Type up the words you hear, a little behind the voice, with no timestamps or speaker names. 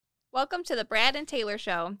Welcome to the Brad and Taylor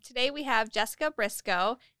Show. Today we have Jessica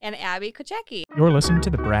Briscoe and Abby Sochacki. You're listening to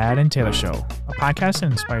the Brad and Taylor Show, a podcast that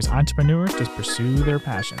inspires entrepreneurs to pursue their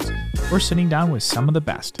passions. We're sitting down with some of the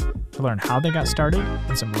best to learn how they got started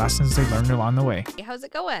and some lessons they learned along the way. How's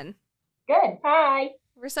it going? Good. Hi.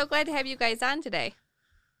 We're so glad to have you guys on today.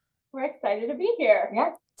 We're excited to be here.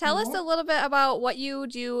 Yeah. Tell us a little bit about what you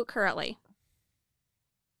do currently.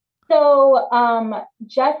 So,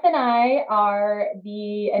 Jess and I are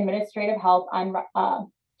the administrative help on,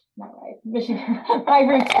 Michigan.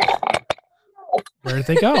 Where did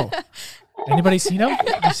they go? Anybody seen them?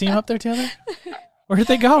 You see them up there, Taylor? Where did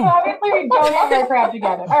they go? Obviously, we don't have our crap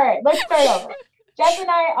together. All right, let's start over. Jess and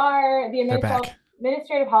I are the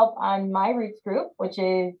administrative help on My Roots Group, which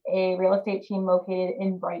is a real estate team located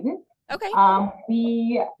in Brighton. Okay.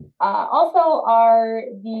 We also are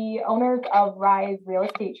the owners of Rise Real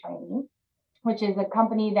Estate Training, which is a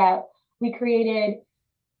company that we created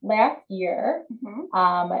last year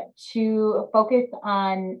to focus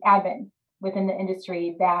on admins within the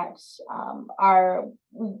industry that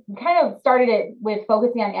we kind of started it with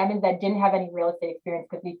focusing on admins that didn't have any real estate experience,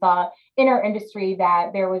 because we saw in our industry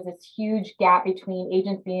that there was this huge gap between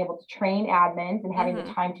agents being able to train admins and having the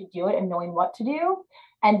time to do it and knowing what to do.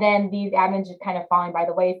 And then these admins just kind of falling by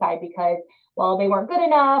the wayside because, well, they weren't good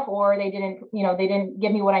enough, or they didn't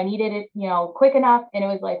give me what I needed, quick enough. And it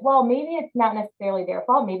was like, well, maybe it's not necessarily their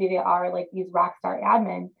fault. Maybe they are like these rock star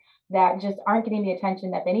admins that just aren't getting the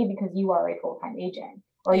attention that they need because you are a full-time agent,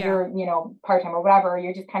 or you're, part-time or whatever.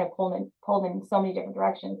 You're just kind of pulled in so many different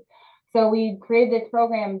directions. So we created this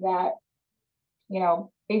program that,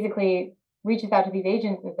 basically reaches out to these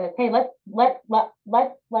agents and says, hey, let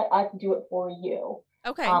us do it for you.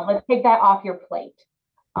 Okay. Let's take that off your plate.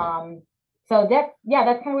 So that's kind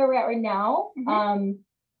of where we're at right now.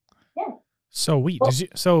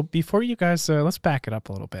 So before you guys, let's back it up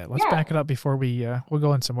a little bit. Let's back it up before we'll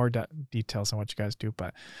go into some more details on what you guys do.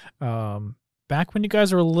 But back when you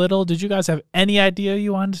guys were little, did you guys have any idea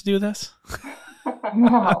you wanted to do this?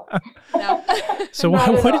 No. So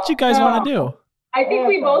what did you guys want to do? I think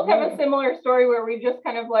we both have a similar story where we just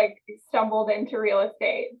kind of like stumbled into real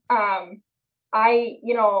estate.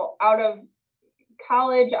 Out of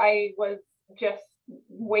college, I was just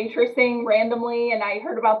waitressing randomly, and I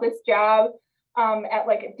heard about this job at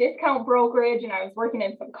like a discount brokerage, and I was working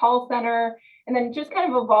in some call center, and then just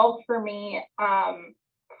kind of evolved for me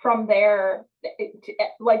from there,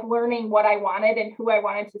 like learning what I wanted and who I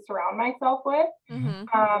wanted to surround myself with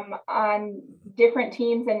on different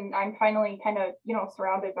teams. And I'm finally kind of,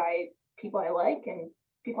 surrounded by people I like and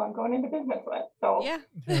people I'm going into business with. So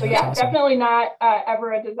awesome. Definitely not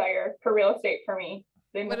ever a desire for real estate for me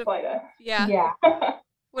in the slightest. Yeah.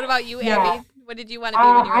 What about you, Abby? What did you want to be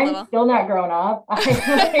when you were little? I'm still not grown up. I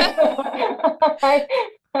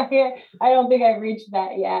don't think I've reached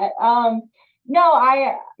that yet.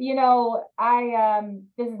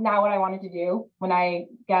 This is not what I wanted to do when I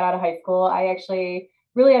got out of high school. I actually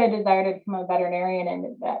really had a desire to become a veterinarian,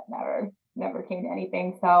 and that never came to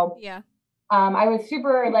anything. So I was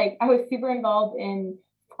super involved in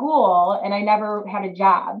school, and I never had a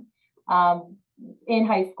job in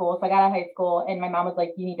high school. So I got out of high school, and my mom was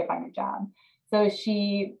like, you need to find a job. So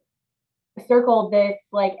she circled this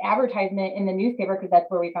like advertisement in the newspaper, because that's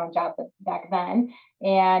where we found jobs back then.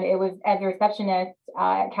 And it was as a receptionist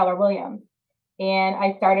at Keller Williams. And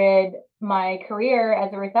I started my career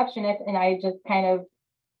as a receptionist, and it kind of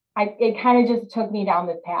just took me down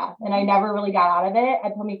this path, and I never really got out of it.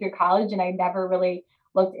 It put me through college, and I never really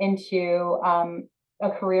looked into a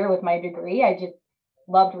career with my degree. I just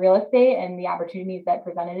loved real estate and the opportunities that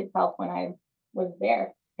presented itself when I was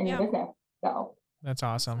there in the business. So that's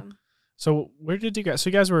awesome. So where did you guys, so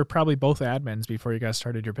you guys were probably both admins before you guys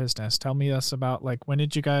started your business. Tell me about when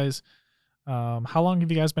did you guys, how long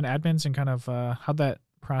have you guys been admins, and kind of how'd that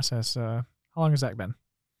process, how long has that been?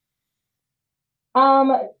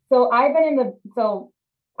 So I've been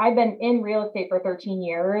in real estate for 13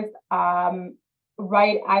 years. I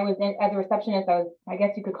was as a receptionist. I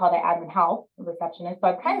guess you could call that admin help, a receptionist. So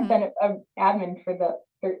I've kind of been an admin for the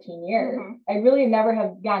 13 years. I really never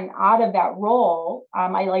have gotten out of that role.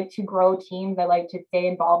 I like to grow teams. I like to stay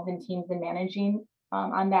involved in teams and managing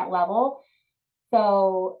on that level.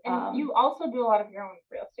 So you also do a lot of your own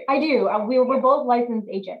real estate. I do. We're both licensed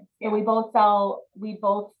agents, and we both sell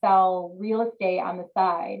real estate on the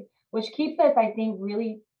side, which keeps us, I think,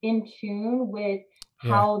 really in tune with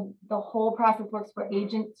how the whole process works for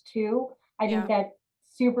agents too. I think that's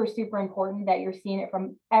super, super important, that you're seeing it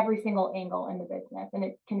from every single angle in the business, and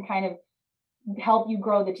it can kind of help you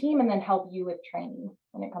grow the team and then help you with training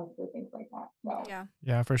when it comes to things like that. So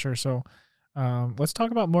yeah, for sure. So Let's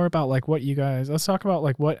talk about more about like what you guys. Let's talk about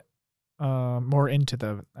like what more into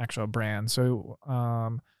the actual brand. So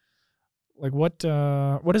like what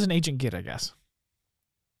does an agent get? I guess.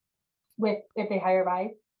 If they hire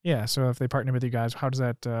Rise. Yeah. So if they partner with you guys, how does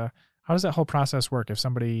that whole process work? If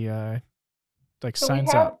somebody like So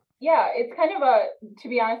signs up. yeah, it's kind of to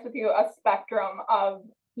be honest with you, a spectrum of,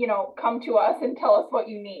 come to us and tell us what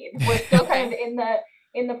you need. We're still kind of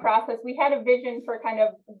in the process. We had a vision for kind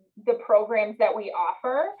of the programs that we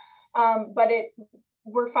offer, but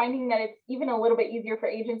we're finding that it's even a little bit easier for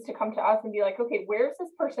agents to come to us and be like, okay, where's this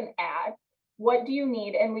person at? What do you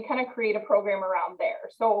need? And we kind of create a program around there.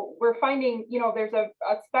 So we're finding, there's a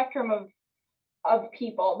spectrum of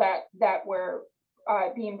people that we're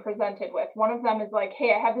being presented with. One of them is like,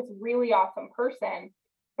 hey, I have this really awesome person,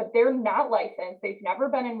 but they're not licensed. They've never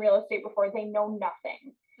been in real estate before. They know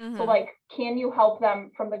nothing. Mm-hmm. So like, can you help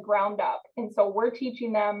them from the ground up? And so we're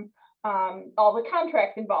teaching them all the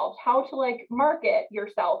contracts involved, how to like market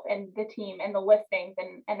yourself and the team and the listings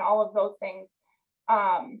and all of those things.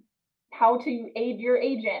 How to aid your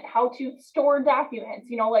agent, how to store documents,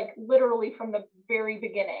 like literally from the very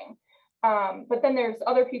beginning. But then there's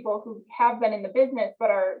other people who have been in the business but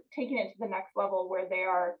are taking it to the next level where they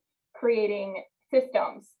are creating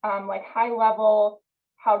systems, like high level,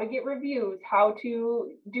 how to get reviews, how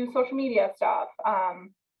to do social media stuff,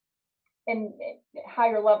 and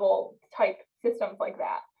higher level type systems like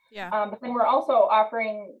that. Yeah. But then we're also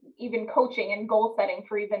offering even coaching and goal setting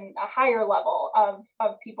for even a higher level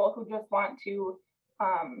of people who just want to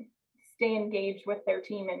stay engaged with their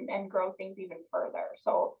team and grow things even further.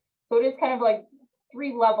 So it is kind of like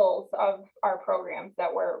 3 levels of our programs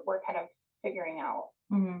that we're kind of figuring out.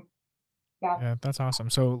 Mm-hmm. Yeah, that's awesome.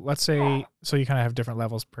 So let's say so you kind of have different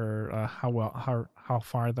levels per how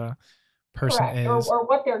far the person Correct. is or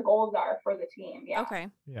what their goals are for the team. Yeah. Okay.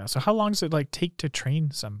 Yeah. So how long does it like take to train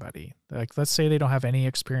somebody? Like, let's say they don't have any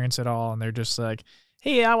experience at all, and they're just like,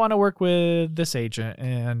 "Hey, I want to work with this agent,"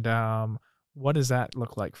 and what does that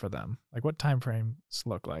look like for them? Like, what time frames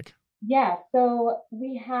look like? Yeah. So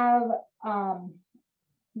we have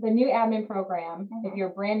the new admin program. Mm-hmm. If you're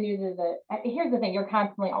brand new to here's the thing, you're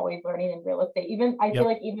constantly always learning in real estate. Even I feel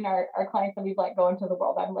like even our clients that we've let go into the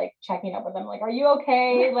world, I'm like checking up with them, like, are you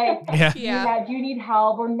okay? Like, yeah. Do you need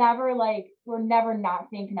help? We're never not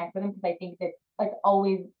staying connected with them, because I think that it's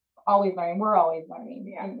always learning. We're always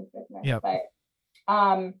learning in this business. Yep. But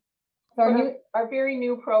so our very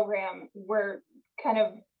new program, we're kind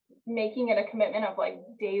of making it a commitment of like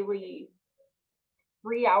daily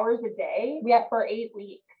 3 hours a day. We have for 8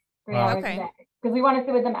 weeks. 3 hours a day, because we want to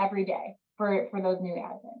sit with them every day for those new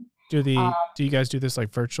admins. Do you guys do this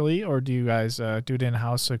like virtually, or do you guys do it in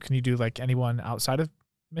house? So can you do like anyone outside of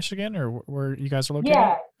Michigan, or where you guys are located?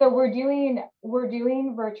 Yeah, so we're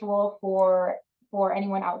doing virtual for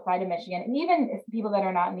anyone outside of Michigan, and even people that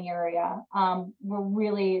are not in the area. We're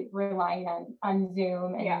really relying on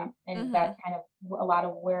Zoom, and that's kind of a lot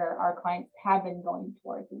of where our clients have been going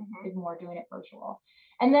towards is more doing it virtual.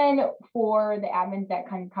 And then for the admins that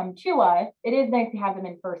can come to us, it is nice to have them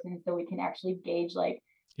in person so we can actually gauge like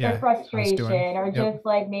their frustration or just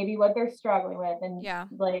like maybe what they're struggling with. And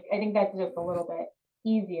like, I think that's just a little bit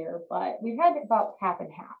easier, but we've had about half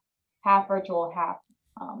and half virtual, half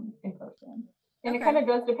in person. And it kind of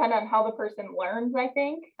does depend on how the person learns, I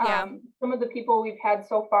think. Some of the people we've had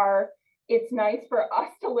so far, it's nice for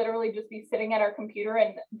us to literally just be sitting at our computer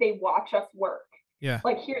and they watch us work. Yeah.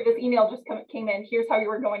 Like, here, this email just came in. Here's how you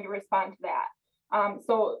were going to respond to that.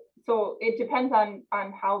 So it depends on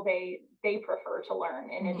how they prefer to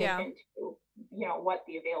learn, in addition to what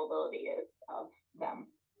the availability is of them.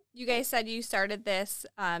 You guys said you started this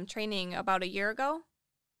training about a year ago.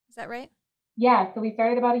 Is that right? Yeah, so we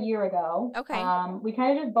started about a year ago. Okay. We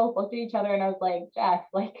kind of just both looked at each other, and I was like, Jess,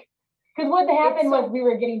 like, because what happened was we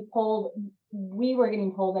were getting pulled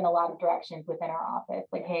in a lot of directions within our office.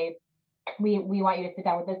 Like, hey, we want you to sit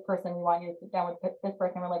down with this person. We want you to sit down with this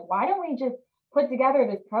person. We're like, why don't we just put together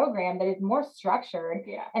this program that is more structured?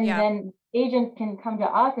 And then agents can come to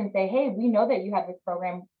us and say, hey, we know that you have this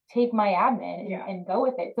program. Take my admin and go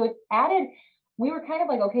with it. So it's added, we were kind of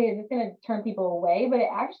like, okay, is this going to turn people away? But it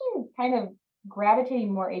actually kind of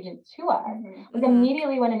gravitating more agents to us. Because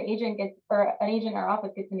immediately when an agent in our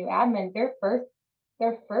office gets a new admin, their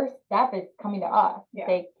first step is coming to us.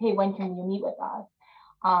 Say, hey, when can you meet with us?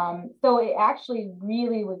 So it actually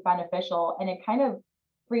really was beneficial, and it kind of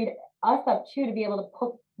freed us up too to be able to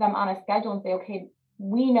put them on a schedule and say, okay,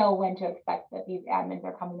 we know when to expect that these admins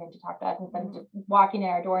are coming in to talk to us, instead of just walking in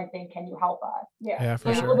our door and saying, can you help us? Yeah, so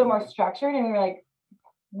it's a little bit more structured, and we were like,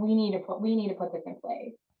 we need to put this in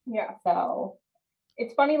place. Yeah. So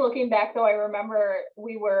It's funny looking back though. I remember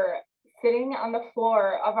we were sitting on the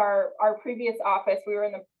floor of our previous office. We were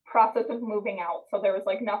in the process of moving out, so there was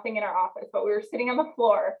like nothing in our office, but we were sitting on the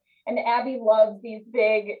floor, and Abby loves these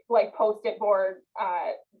big like post-it board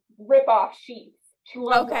rip off sheets. She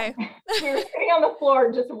loves them. We were sitting on the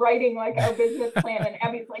floor just writing like our business plan, and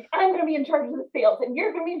Abby's like, I'm going to be in charge of the sales and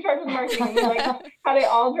you're going to be in charge of the marketing. And we like had it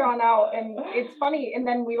all drawn out, and it's funny. And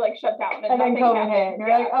then we like shut down, and then COVID hit. You're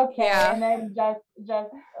like, okay. Yeah. And then just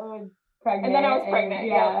pregnant. And then I was pregnant.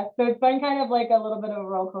 Yeah. So it's been kind of like a little bit of a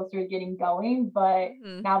roller coaster getting going, but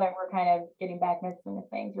now that we're kind of getting back into the swing of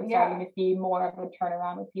things, we're starting to see more of a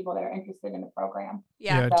turnaround with people that are interested in the program.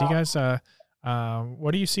 Yeah. So, do you guys,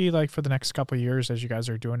 what do you see like for the next couple of years as you guys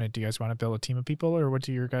are doing it? Do you guys want to build a team of people, or what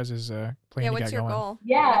do your guys' plan to get what's your going? goal?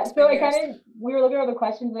 Yeah. So we were looking over the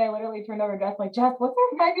questions, and I literally turned over to Jess, like, Jess, what's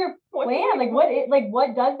our 5-year plan?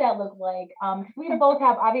 What does that look like? Because we both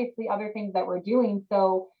have obviously other things that we're doing.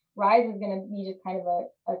 So Rise is going to be just kind of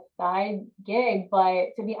a side gig, but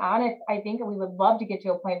to be honest, I think we would love to get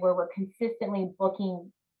to a point where we're consistently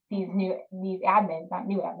booking these admins, not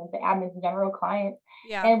new admins, the admins in general, clients.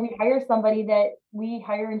 Yeah. And we hire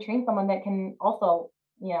and train someone that can also,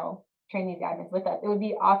 train these admins with us. It would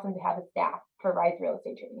be awesome to have a staff for Rise Real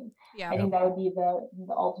Estate Training. Yeah. I think that would be the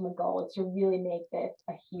ultimate goal, is to really make this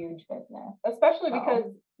a huge business. Especially because,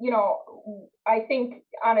 I think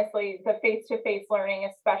honestly, the face-to-face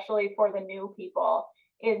learning, especially for the new people,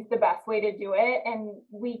 is the best way to do it. And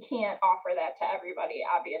we can't offer that to everybody,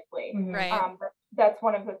 obviously. Right. That's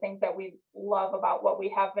one of the things that we love about what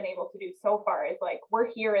we have been able to do so far, is like,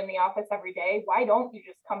 we're here in the office every day. Why don't you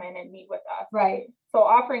just come in and meet with us? Right. So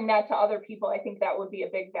offering that to other people, I think that would be a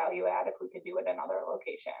big value add if we could do it in other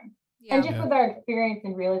locations. Yeah. And just with our experience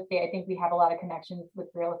in real estate, I think we have a lot of connections with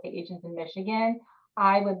real estate agents in Michigan.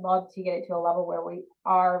 I would love to get it to a level where we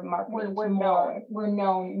are marketing more. We're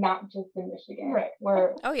known not just in Michigan. Right.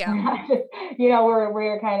 We're not just,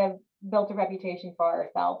 we're kind of built a reputation for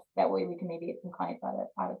ourselves. That way we can maybe get some clients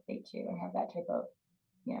out of state too, and have that type of,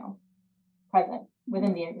 presence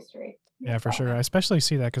within the industry. Yeah, for sure. I especially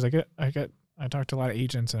see that because I talk to a lot of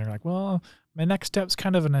agents, and they're like, well, my next step's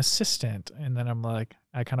kind of an assistant. And then I'm like,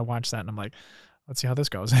 I kind of watch that and I'm like, let's see how this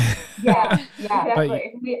goes. Yeah,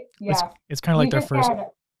 exactly. It's kind of like their first.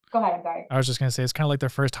 Go ahead, I'm sorry. I was just going to say, it's kind of like their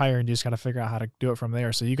first hire, and you just got to figure out how to do it from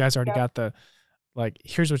there. So you guys already got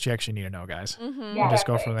here's what you actually need to know, guys. Mm-hmm. Yeah, and just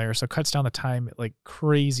go from there. So it cuts down the time like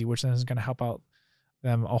crazy, which then is going to help out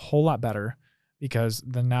them a whole lot better, because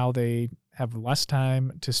then now they have less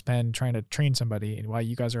time to spend trying to train somebody, and while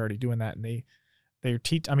you guys are already doing that, and they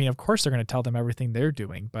teach. I mean, of course they're going to tell them everything they're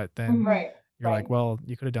doing, but then you're like, well,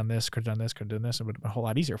 you could have done this, could have done this, could have done this. It would have been a whole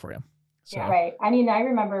lot easier for you. So. Yeah, right. I mean, I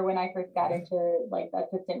remember when I first got into like the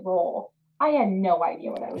assistant role, I had no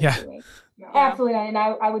idea what I was doing. No. Absolutely not. And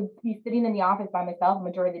I would be sitting in the office by myself the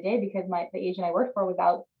majority of the day because the agent I worked for was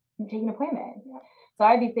out taking appointments. Yeah. So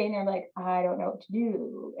I'd be sitting there like, I don't know what to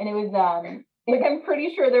do. And it was I'm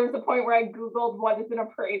pretty sure there was a point where I Googled what is an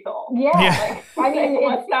appraisal. Yeah. I mean,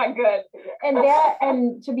 it's not good.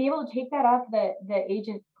 And to be able to take that off the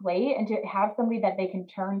agent's plate and to have somebody that they can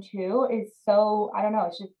turn to is so, I don't know,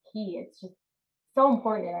 it's just key. It's just so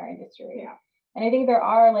important in our industry. Yeah. And I think there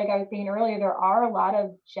are, like I was saying earlier, there are a lot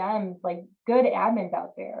of gems, like good admins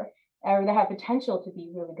out there, or that have potential to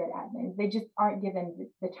be really good admins. They just aren't given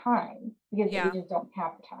the time because the agents don't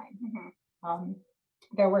have the time. Mm-hmm.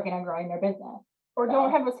 They're working on growing their business. Or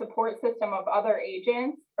don't have a support system of other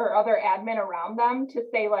agents or other admin around them to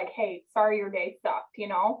say like, hey, sorry, your day sucked,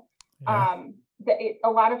 Yeah. A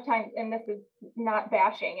lot of times, and this is not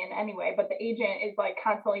bashing in any way, but the agent is like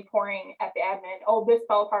constantly pouring at the admin, oh, this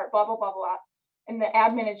fell apart, blah, blah, blah, blah. And the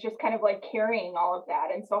admin is just kind of like carrying all of that.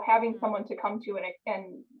 And so having someone to come to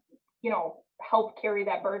and help carry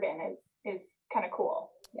that burden is kind of cool.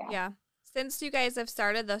 Yeah. Since you guys have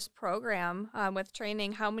started this program with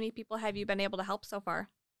training, how many people have you been able to help so far?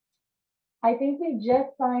 I think we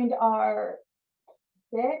just signed our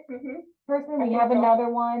 6th person. We have another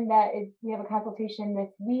one we have a consultation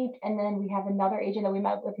this week, and then we have another agent that we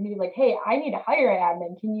met with, and he was like, hey, I need to hire an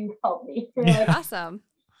admin. Can you help me? Like, awesome.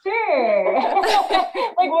 Sure.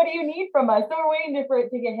 Like, what do you need from us? So we're waiting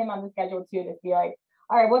to get him on the schedule too, to be like,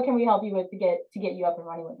 all right, what can we help you with to get you up and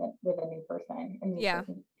running with a new person and new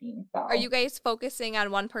person's team? So, are you guys focusing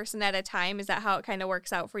on one person at a time? Is that how it kind of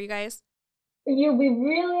works out for you guys? We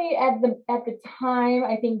really at the time,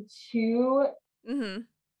 I think 2. Mm-hmm.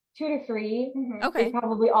 2 to 3 Okay. is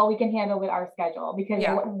probably all we can handle with our schedule, because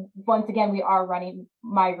once again, we are running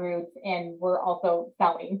My Roots and we're also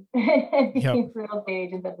selling and being real estate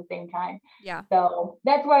agents at the same time. Yeah. So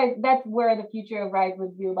that's where the future of Rise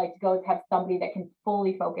would, we would like to go, is have somebody that can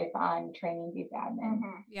fully focus on training these admins.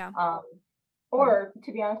 Yeah. Or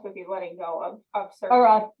to be honest with you, letting go of certain. Or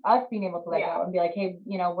us being able to let go and be like, hey,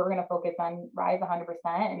 you know, we're going to focus on Rise 100%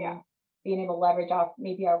 and being able to leverage off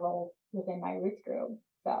maybe our roles within My Roots group.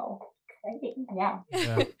 So exciting. Yeah.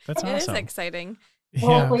 That's awesome. It is exciting.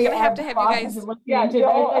 Yeah. We're gonna have to have you guys. And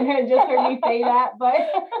just heard me say that, but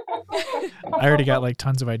I already got like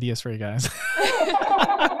tons of ideas for you guys.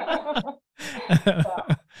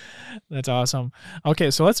 That's awesome.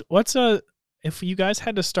 Okay, so let's if you guys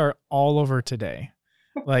had to start all over today,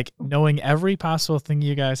 like knowing every possible thing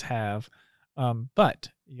you guys have, but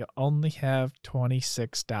you only have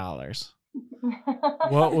 $26,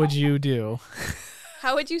 what would you do?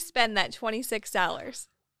 How would you spend that $26?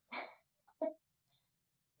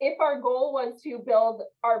 If our goal was to build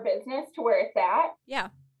our business to where it's at. Yeah.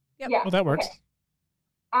 Yeah. Well, that works. Okay.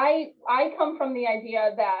 I come from the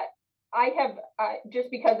idea that I have, just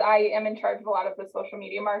because I am in charge of a lot of the social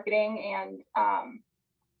media marketing and,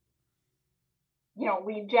 you know,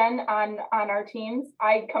 lead gen on our teams,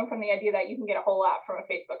 I come from the idea that you can get a whole lot from a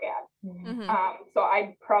Facebook ad. So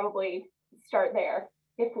I'd probably start there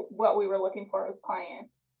if what we were looking for was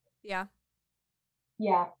clients. Yeah.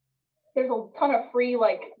 Yeah. There's a ton of free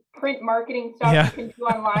like print marketing stuff you can do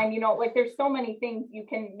online. You know, like there's so many things you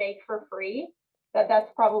can make for free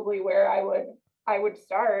that's probably where I would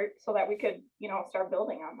start, so that we could, you know, start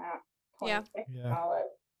building on that. $26.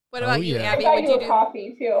 What about you, Abby? Would you do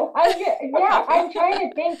coffee too? I'm trying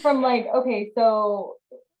to think from like, okay, so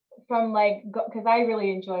from like, because I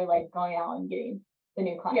really enjoy like going out and getting the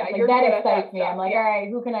new clients. Like that excites me. I'm like, all right,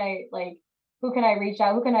 who can I reach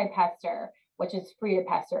out? Who can I pester? Which is free to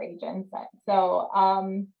pester agents. So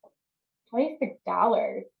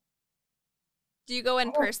 $26. Do you go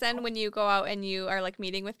in person when you go out and you are like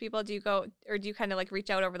meeting with people? Do you go, or do you kind of like reach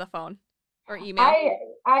out over the phone or email?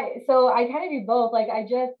 So I kind of do both. Like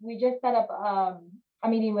we just set up a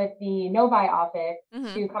meeting with the Novi office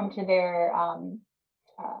to come to their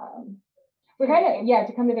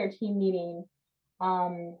to come to their team meeting.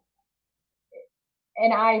 And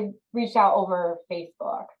I reached out over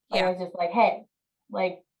Facebook. Like, I was just like, hey,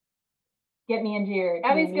 like, get me into your team.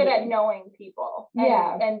 Abby's good at knowing people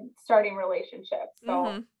and starting relationships.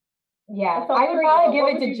 So yeah, I would probably give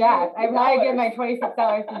it to Jeff. I'd probably give my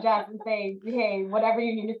 $26 to Jeff and say, hey, whatever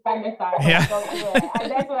you need to spend this on, go do it.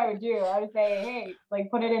 That's what I would do. I would say, hey,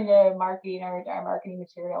 like put it into marketing or our marketing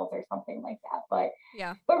materials or something like that. But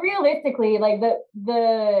realistically, like the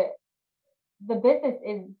business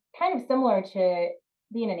is kind of similar to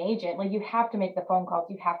being an agent. Like you have to make the phone calls,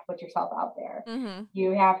 you have to put yourself out there.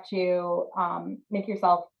 You have to make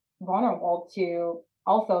yourself vulnerable to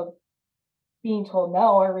also being told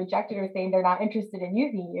no or rejected or saying they're not interested in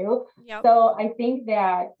using you. So I think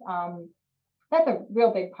that that's a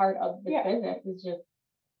real big part of the business, is just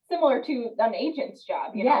similar to an agent's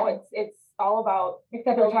job. You know, it's all about,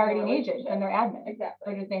 except they're targeting agents and they're admins. Exactly.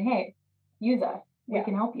 They're just saying, hey, use us. We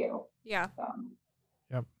can help you. Yeah.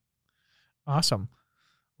 Yep. Awesome.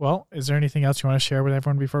 Well, is there anything else you want to share with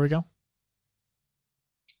everyone before we go?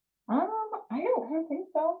 I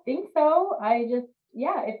don't think so. I just,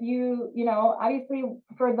 if you know, obviously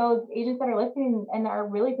for those agents that are listening and are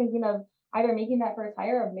really thinking of either making that first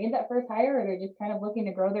hire or made that first hire, or they're just kind of looking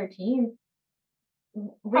to grow their team,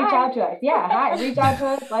 reach out to us. Reach out to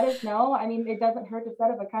us. Let us know. I mean, it doesn't hurt to set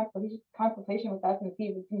up a consultation with us and see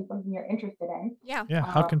if it's something you're interested in. Yeah.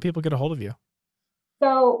 How can people get a hold of you?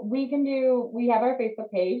 So we have our Facebook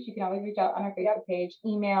page. You can always reach out on our Facebook page,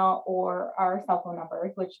 email, or our cell phone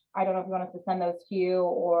numbers, which I don't know if you want us to send those to you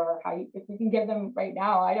or if you can give them right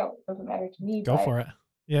now. It doesn't matter to me. Go for it.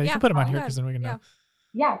 Yeah, you can put them on here because then we can know.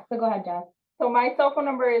 Yeah, so go ahead, Jess. So my cell phone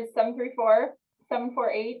number is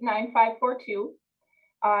 734-748-9542.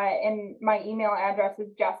 And my email address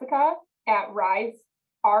is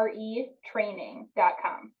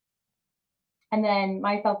jessica@riseretraining.com. And then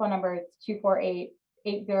my cell phone number is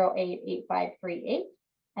 248-808-8538.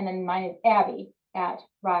 And then mine is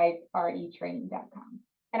Abby@riseretraining.com.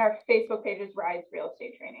 And our Facebook page is Rise Real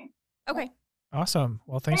Estate Training. Okay. Awesome.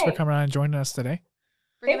 Well, thanks for coming on and joining us today.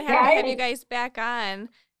 We're going to have you guys back on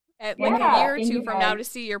at like a year or two from now to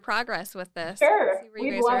see your progress with this. Sure.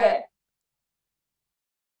 We'd love it.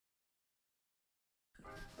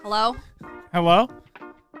 Hello? Hello?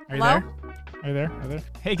 Are you there? Are you there? Are you there?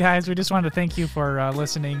 Hey guys, we just wanted to thank you for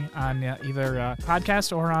listening on either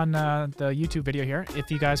podcast or on the YouTube video here.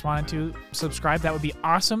 If you guys wanted to subscribe, that would be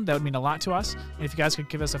awesome. That would mean a lot to us. And if you guys could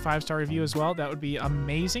give us a 5-star review as well, that would be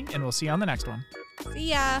amazing. And we'll see you on the next one.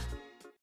 See ya.